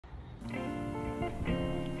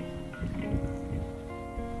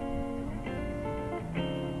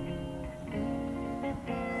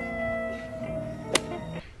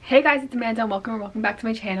Hey guys, it's Amanda and welcome back to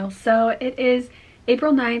my channel. So it is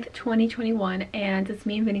April 9th, 2021 and it's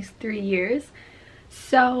me and Vinny's 3 years.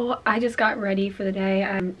 So I just got ready for the day.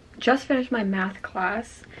 I just finished my math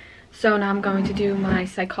class. So now I'm going to do my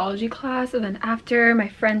psychology class, and then after, my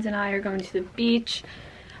friends and I are going to the beach.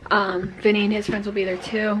 Vinny and his friends will be there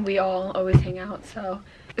too. We all always hang out, so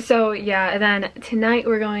yeah. And then tonight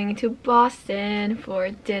we're going to Boston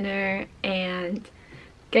for dinner and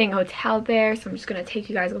getting a hotel there, so I'm just gonna take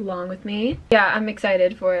you guys along with me. Yeah, I'm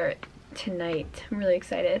excited for tonight. I'm really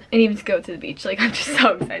excited. And even to go to the beach. Like, I'm just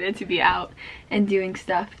so excited to be out and doing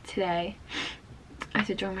stuff today. I have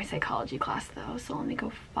to join my psychology class though, so let me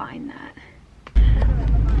go find that.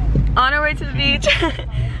 On our way to the beach.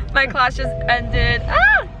 My class just ended.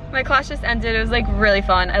 My class just ended. It was like really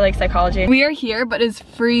fun. I like psychology. We are here, but it's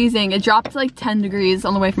freezing. It dropped to like 10 degrees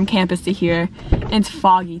on the way from campus to here. And it's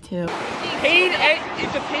foggy too.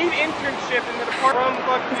 It's a paid internship in the department.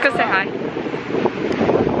 Let's go say hi.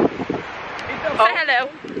 Say hello.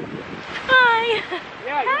 Hi.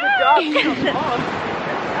 Yeah, good job.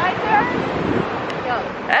 Hi, sir.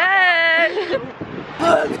 Hey.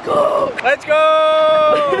 Let's go. Let's go.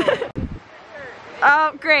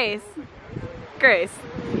 Oh, Grace. Grace.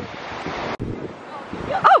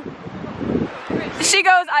 Oh. She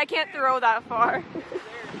goes, I can't throw that far.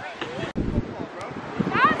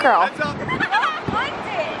 Girl. That's up.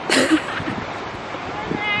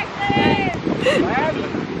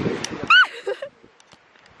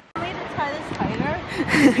 Way to tie this tighter.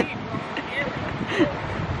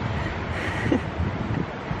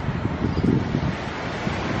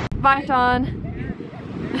 Bye, Sean.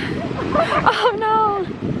 Oh no.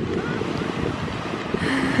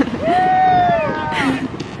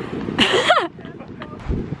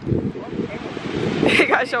 You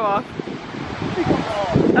gotta show off.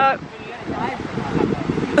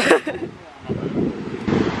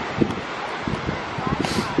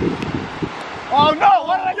 Oh no!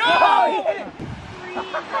 What did I do?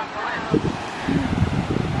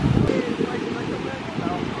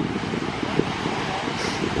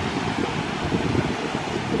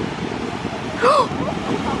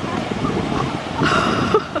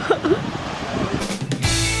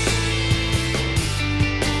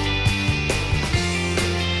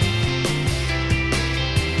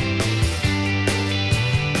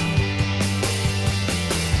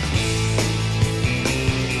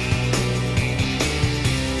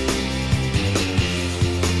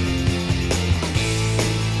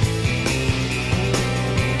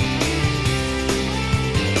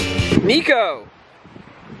 Nico!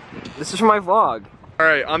 This is for my vlog.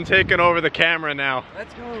 Alright, I'm taking over the camera now.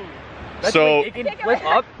 Let's go. So, it can flip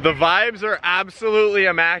up. the vibes are absolutely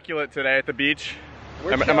immaculate today at the beach.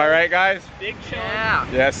 Am I right, guys? Big Sean.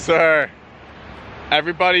 Yeah. Yes, sir.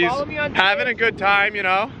 Everybody's Follow me on having a good time, you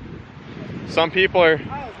know. Some people are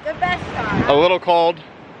The best time. a little cold.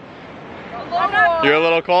 No You're a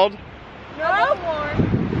little cold? more.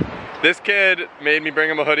 This kid made me bring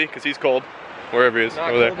him a hoodie because he's cold. Wherever he is,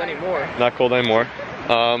 Not over cold there. anymore. Not cold anymore.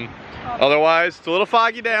 Otherwise, it's a little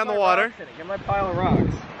foggy day on the water. Get my pile of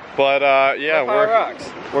rocks. But yeah,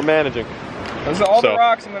 we're managing. Those are all the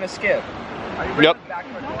rocks I'm gonna skip. Yep.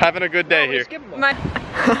 Having a good day here.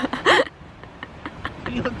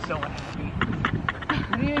 You look so happy.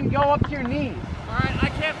 You didn't even go up to your knees. Alright, I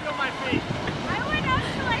can't feel my feet. I went up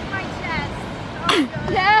to like my chest.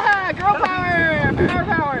 Oh, Yeah, girl power! Power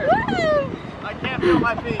power! Woo! I can't feel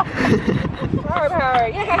my feet. Power, power,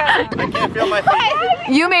 yeah. I can't feel my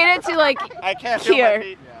feet. You made it to like I can't feel here. my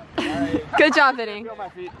feet. Yeah. Right. Good job, Vinny. Feel my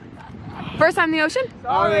feet. First time in the ocean?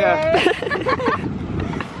 Oh yeah.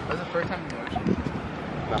 Was it first time in the ocean?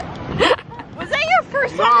 Was that your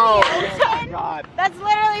first No. time in the ocean? God. That's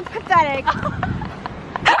literally pathetic.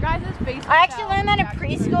 I actually learned that in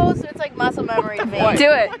preschool, so it's like muscle memory to me. What?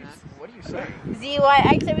 Do it. What are you saying?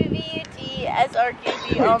 ZYXWVUT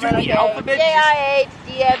Do the alphabet?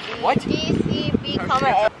 What? JIHDFG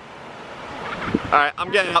comma Alright,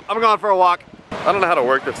 I'm getting up. I'm going for a walk. I don't know how to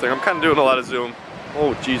work this thing. I'm kind of doing a lot of Zoom.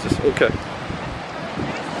 Oh, Jesus. Okay.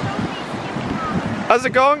 How's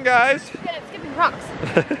it going, guys? Good at skipping rocks.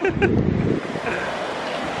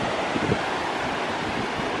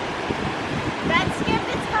 That skip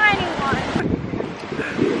is tiny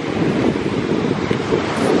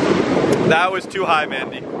one. That was too high,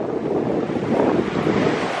 Mandy.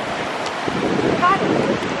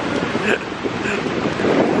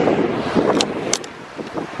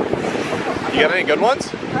 You got any good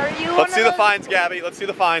ones? Are you Let's see the fines, Gabby. Let's see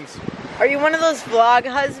the fines. Are you one of those vlog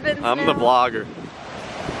husbands I'm now? the vlogger.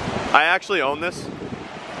 I actually own this.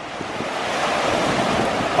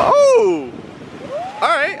 Oh!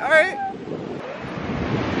 Alright, alright.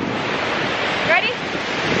 Ready?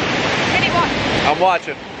 Ready, watch. I'm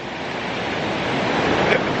watching.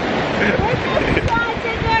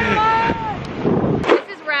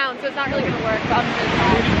 This is round, so it's not really gonna work, but I'm gonna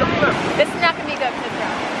try. This is not gonna be good because it's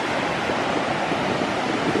round.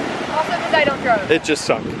 Also because I don't throw it. It just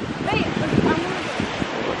sunk. Wait,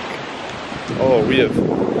 Oh, we have.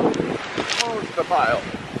 Oh, the pile.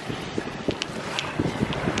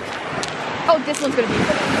 oh, this one's gonna be good.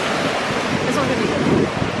 This one's gonna be good.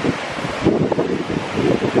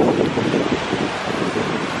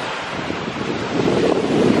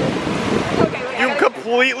 Okay, wait, You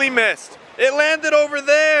completely missed. It landed over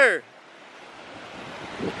there.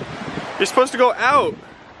 You're supposed to go out.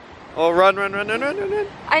 Oh, run, run, run, run, run, run, run.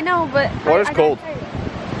 I know, but Water's cold.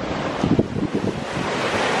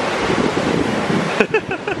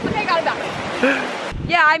 Okay, I got it back.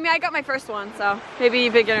 Yeah, I mean, I got my first one, so maybe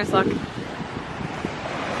beginner's luck.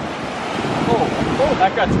 Oh,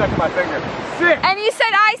 that got stuck in my finger. Sick! And you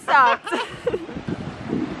said I sucked.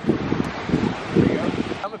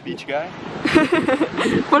 I'm a beach guy.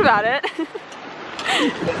 What about it?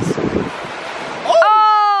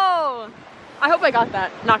 Oh! I hope I got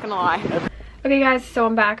that, not gonna lie. Okay guys, so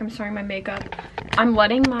I'm back. I'm starting my makeup. I'm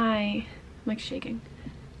letting my, I'm like shaking.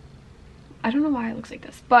 I don't know why it looks like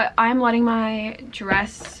this, but I'm letting my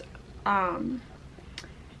dress, trying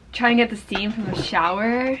to get the steam from the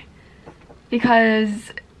shower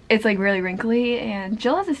because it's like really wrinkly, and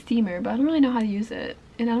Jill has a steamer, but I don't really know how to use it,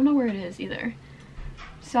 and I don't know where it is either.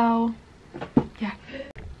 So, yeah.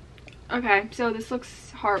 Okay, so this looks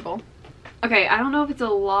horrible. Okay, I don't know if it's a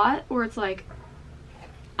lot or it's like,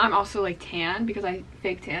 I'm also like tan because I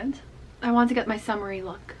fake tanned. I want to get my summery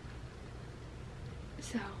look.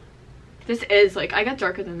 So, this is like, I get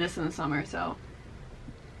darker than this in the summer, so.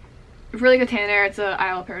 Really good tanner, it's a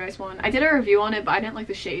Isle of Paradise one. I did a review on it, but I didn't like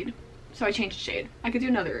the shade, so I changed the shade. I could do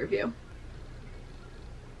another review.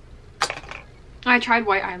 I tried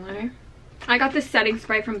white eyeliner. I got this setting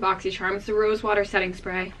spray from BoxyCharm. It's the rose water setting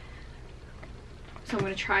spray. So I'm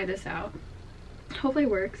gonna try this out. Hopefully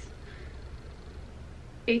it works.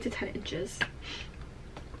 8 to 10 inches.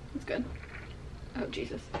 That's good. Oh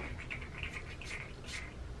Jesus.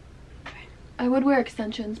 I would wear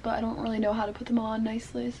extensions, but I don't really know how to put them on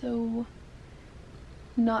nicely, so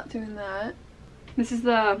not doing that. This is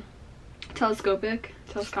the telescopic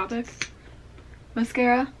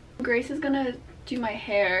mascara. Grace is gonna do my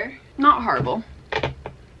hair. Not horrible.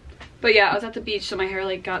 But yeah, I was at the beach, so my hair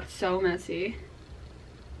like got so messy.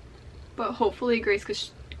 But hopefully Grace could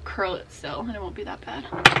curl it still and it won't be that bad.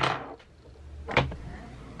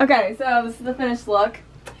 Okay, so this is the finished look.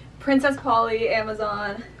 Princess Polly,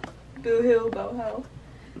 Amazon, boohoo, boho.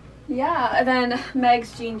 Yeah, and then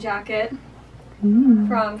Meg's jean jacket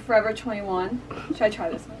from Forever 21. Should I try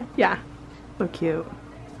this one? Yeah. So cute.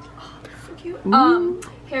 Oh, so cute.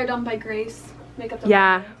 Hair done by Grace. Makeup done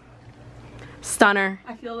Yeah. by me. Stunner.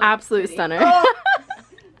 I feel like absolute pretty. stunner. Oh.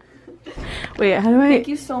 Wait, how do I? Thank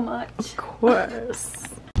you so much. Of course.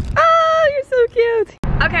 Oh, you're so cute.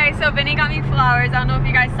 Okay, so Vinny got me flowers. I don't know if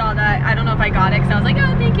you guys saw that. I don't know if I got it because I was like,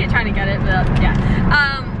 oh, thank you, trying to get it, but yeah.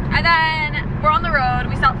 And then we're on the road.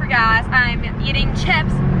 We stopped for gas. I'm eating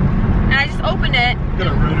chips, and I just opened it. You're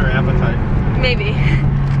gonna ruin her appetite. Maybe.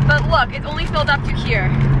 But look, it's only filled up to here.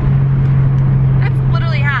 That's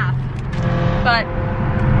literally half. But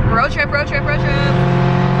road trip, road trip, road trip.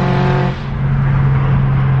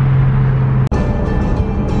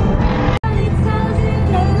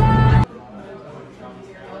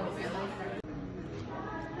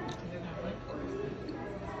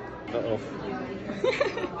 Uh-oh.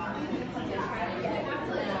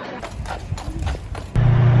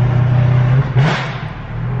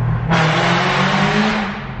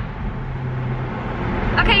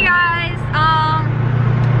 Okay guys,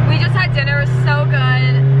 we just had dinner. It was so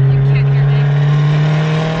good. You can't hear me.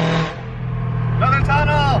 Another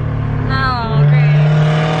tunnel! No, great.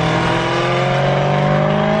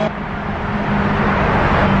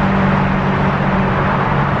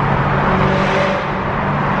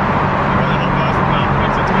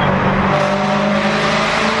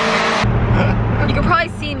 You can probably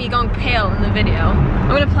see me going pale in the video. I'm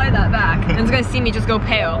gonna play that back, and it's gonna see me just go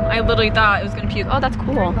pale. I literally thought it was gonna puke. Oh, that's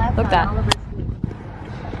cool. Look at that.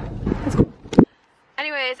 That's cool.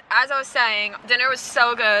 Anyways, as I was saying, dinner was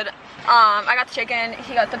so good. I got the chicken,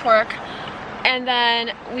 he got the pork, and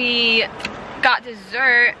then we got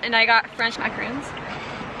dessert, and I got French macaroons.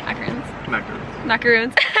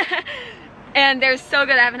 Macaroons. and they're so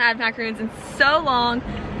good. I haven't had macaroons in so long.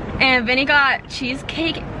 And Vinny got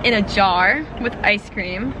cheesecake in a jar with ice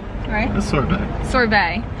cream, right? A sorbet.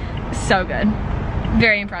 Sorbet. So good.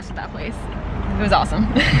 Very impressed with that place. It was awesome.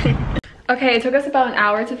 Okay, it took us about an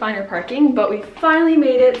hour to find our parking, but we finally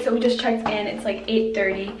made it. So we just checked in. It's like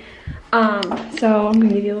 8:30. So I'm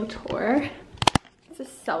gonna give you a little tour. It's a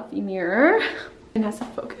selfie mirror. It has to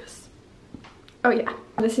focus. Oh yeah.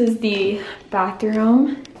 This is the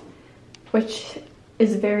bathroom, which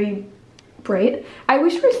is very bright. I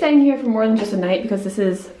wish we were staying here for more than just a night because this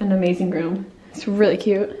is an amazing room. It's really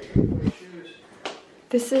cute.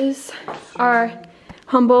 This is our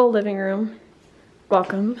humble living room.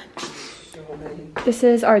 Welcome. This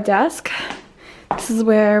is our desk. This is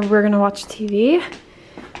where we're gonna watch TV.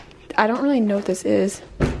 I don't really know what this is.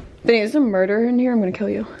 There's a murder in here. I'm gonna kill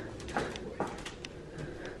you.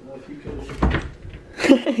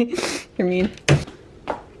 You're mean.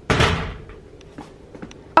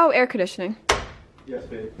 Oh, air conditioning. Yes,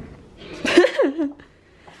 babe.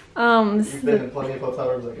 You've been in plenty of hotel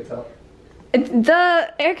rooms, I can tell.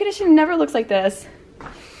 The air conditioning never looks like this.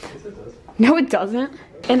 Yes, it does. No, it doesn't.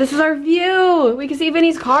 And this is our view. We can see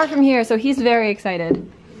Vinny's car from here, so he's very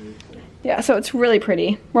excited. Yeah, so it's really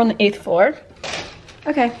pretty. We're on the 8th floor.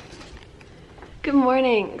 Okay. Good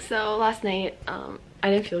morning. So last night, I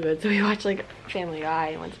didn't feel good, so we watched like Family Guy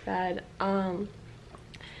and went to bed.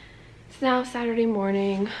 It's now Saturday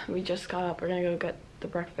morning. We just got up. We're gonna go get the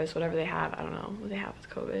breakfast, whatever they have. I don't know what they have with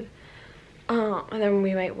COVID. And then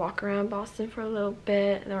we might walk around Boston for a little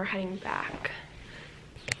bit, and then we're heading back.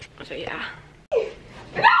 So yeah.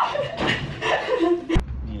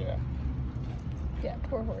 Yeah. Yeah,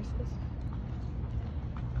 poor horses.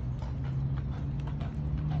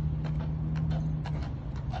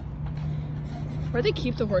 Where do they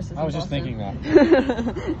keep the horses? I was just thinking that.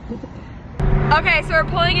 Okay, so we're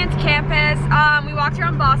pulling into campus. We walked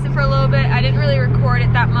around Boston for a little bit. I didn't really record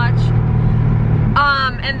it that much.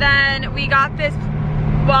 And then we got this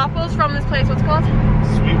waffles from this place. What's it called?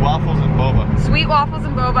 Sweet waffles and boba. Sweet waffles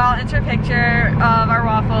and boba. I'll enter a picture of our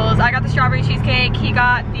waffles. I got the strawberry cheesecake. He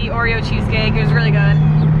got the Oreo cheesecake. It was really good.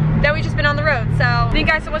 Then we've just been on the road. So thank you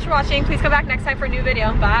guys so much for watching. Please come back next time for a new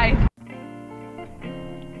video. Bye.